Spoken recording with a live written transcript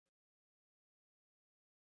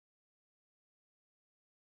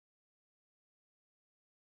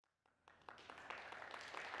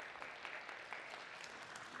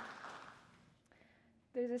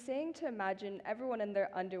There's a saying to imagine everyone in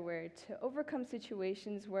their underwear to overcome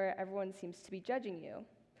situations where everyone seems to be judging you.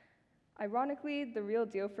 Ironically, the real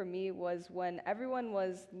deal for me was when everyone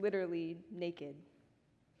was literally naked.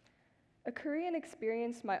 A Korean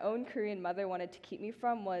experience my own Korean mother wanted to keep me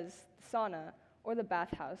from was the sauna or the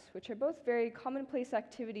bathhouse, which are both very commonplace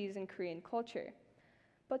activities in Korean culture.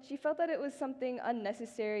 But she felt that it was something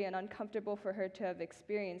unnecessary and uncomfortable for her to have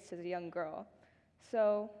experienced as a young girl.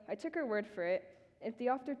 So I took her word for it. If the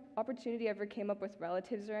opportunity ever came up with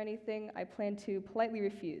relatives or anything, I planned to politely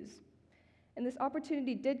refuse. And this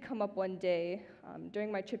opportunity did come up one day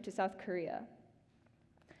during my trip to South Korea.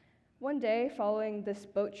 One day, following this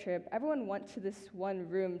boat trip, everyone went to this one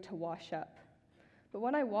room to wash up. But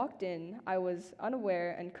when I walked in, I was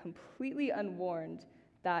unaware and completely unwarned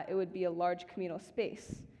that it would be a large communal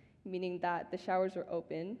space, meaning that the showers were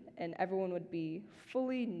open and everyone would be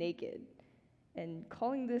fully naked. And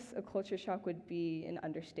calling this a culture shock would be an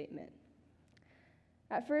understatement.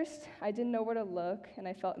 At first, I didn't know where to look, and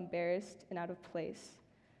I felt embarrassed and out of place.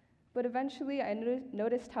 But eventually, I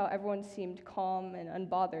noticed how everyone seemed calm and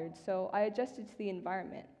unbothered, so I adjusted to the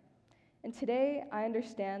environment. And today, I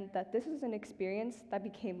understand that this was an experience that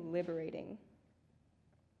became liberating.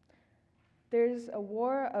 There's a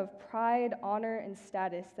war of pride, honor, and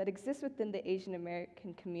status that exists within the Asian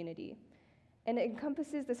American community. And it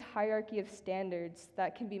encompasses this hierarchy of standards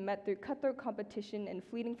that can be met through cutthroat competition and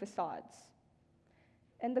fleeting facades.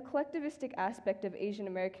 And the collectivistic aspect of Asian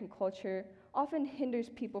American culture often hinders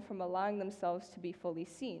people from allowing themselves to be fully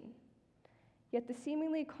seen. Yet the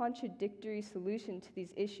seemingly contradictory solution to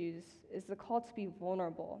these issues is the call to be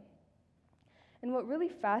vulnerable. And what really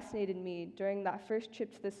fascinated me during that first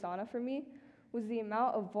trip to the sauna for me was the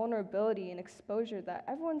amount of vulnerability and exposure that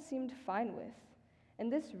everyone seemed fine with.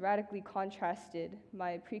 And this radically contrasted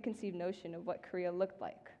my preconceived notion of what Korea looked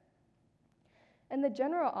like. And the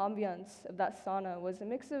general ambiance of that sauna was a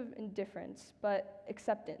mix of indifference, but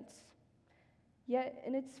acceptance. Yet,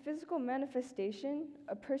 in its physical manifestation,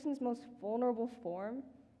 a person's most vulnerable form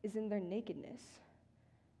is in their nakedness.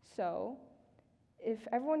 So, if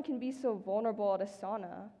everyone can be so vulnerable at a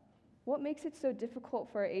sauna, what makes it so difficult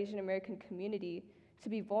for our Asian American community to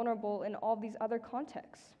be vulnerable in all these other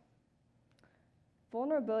contexts?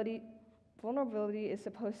 Vulnerability is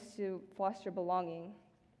supposed to foster belonging,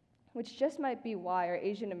 which just might be why our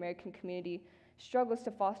Asian American community struggles to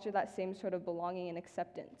foster that same sort of belonging and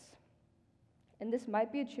acceptance. And this might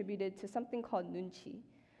be attributed to something called nunchi.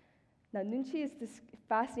 Now, nunchi is this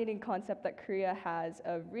fascinating concept that Korea has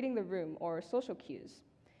of reading the room, or social cues.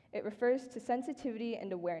 It refers to sensitivity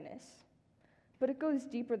and awareness. But it goes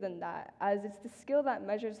deeper than that, as it's the skill that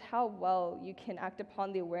measures how well you can act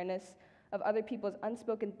upon the awareness of other people's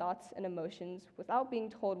unspoken thoughts and emotions without being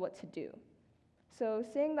told what to do. So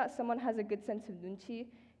saying that someone has a good sense of nunchi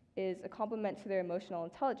is a compliment to their emotional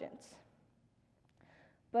intelligence.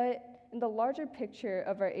 But in the larger picture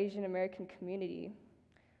of our Asian American community,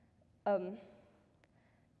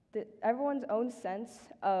 everyone's own sense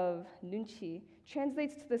of nunchi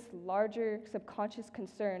translates to this larger subconscious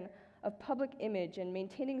concern of public image and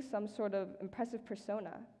maintaining some sort of impressive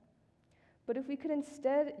persona. But if we could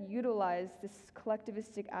instead utilize this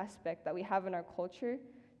collectivistic aspect that we have in our culture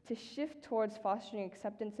to shift towards fostering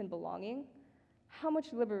acceptance and belonging, how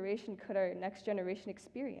much liberation could our next generation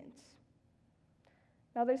experience?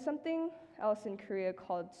 Now, there's something else in Korea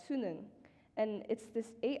called suneung, and it's this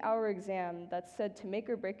 8-hour exam that's said to make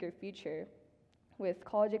or break your future with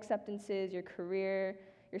college acceptances, your career,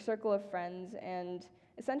 your circle of friends, and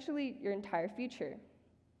essentially your entire future.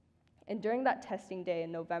 And during that testing day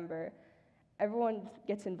in November, everyone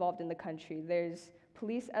gets involved in the country. There's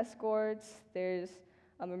police escorts, there's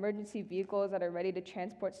emergency vehicles that are ready to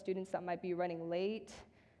transport students that might be running late.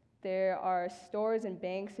 There are stores and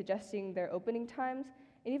banks adjusting their opening times,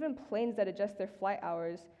 and even planes that adjust their flight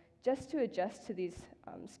hours just to adjust to these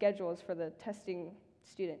schedules for the testing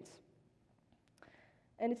students.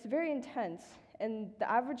 And it's very intense, and the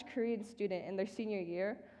average Korean student in their senior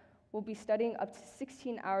year will be studying up to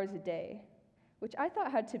 16 hours a day, which I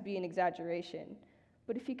thought had to be an exaggeration.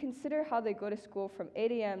 But if you consider how they go to school from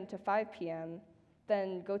 8 a.m. to 5 p.m.,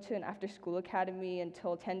 then go to an after-school academy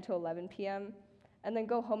until 10 to 11 p.m., and then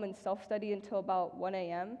go home and self-study until about 1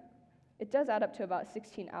 a.m., it does add up to about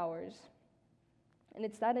 16 hours. And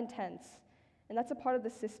it's that intense, and that's a part of the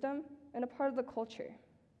system and a part of the culture.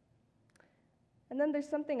 And then there's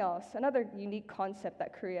something else, another unique concept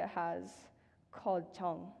that Korea has called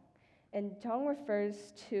jung. And jung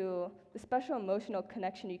refers to the special emotional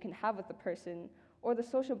connection you can have with a person or the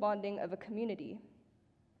social bonding of a community.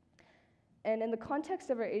 And in the context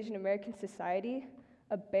of our Asian American society,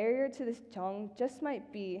 A barrier to this jong just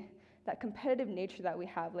might be that competitive nature that we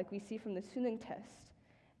have, like we see from the Suning test,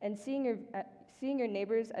 and seeing your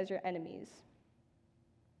neighbors as your enemies.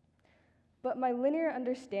 But my linear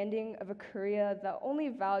understanding of a Korea that only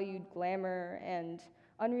valued glamour and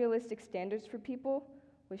unrealistic standards for people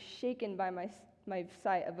was shaken by my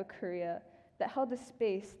sight of a Korea that held a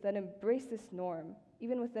space that embraced this norm,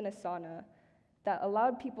 even within a sauna, that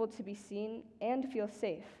allowed people to be seen and feel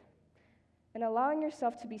safe. And allowing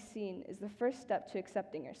yourself to be seen is the first step to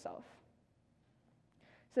accepting yourself.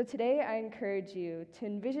 So today I encourage you to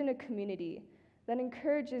envision a community that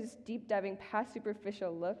encourages deep diving past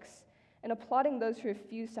superficial looks and applauding those who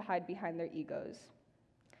refuse to hide behind their egos.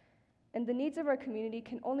 And the needs of our community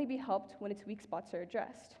can only be helped when its weak spots are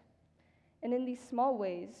addressed. And in these small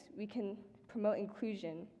ways, we can promote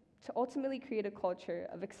inclusion to ultimately create a culture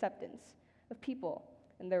of acceptance of people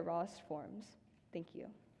in their rawest forms. Thank you.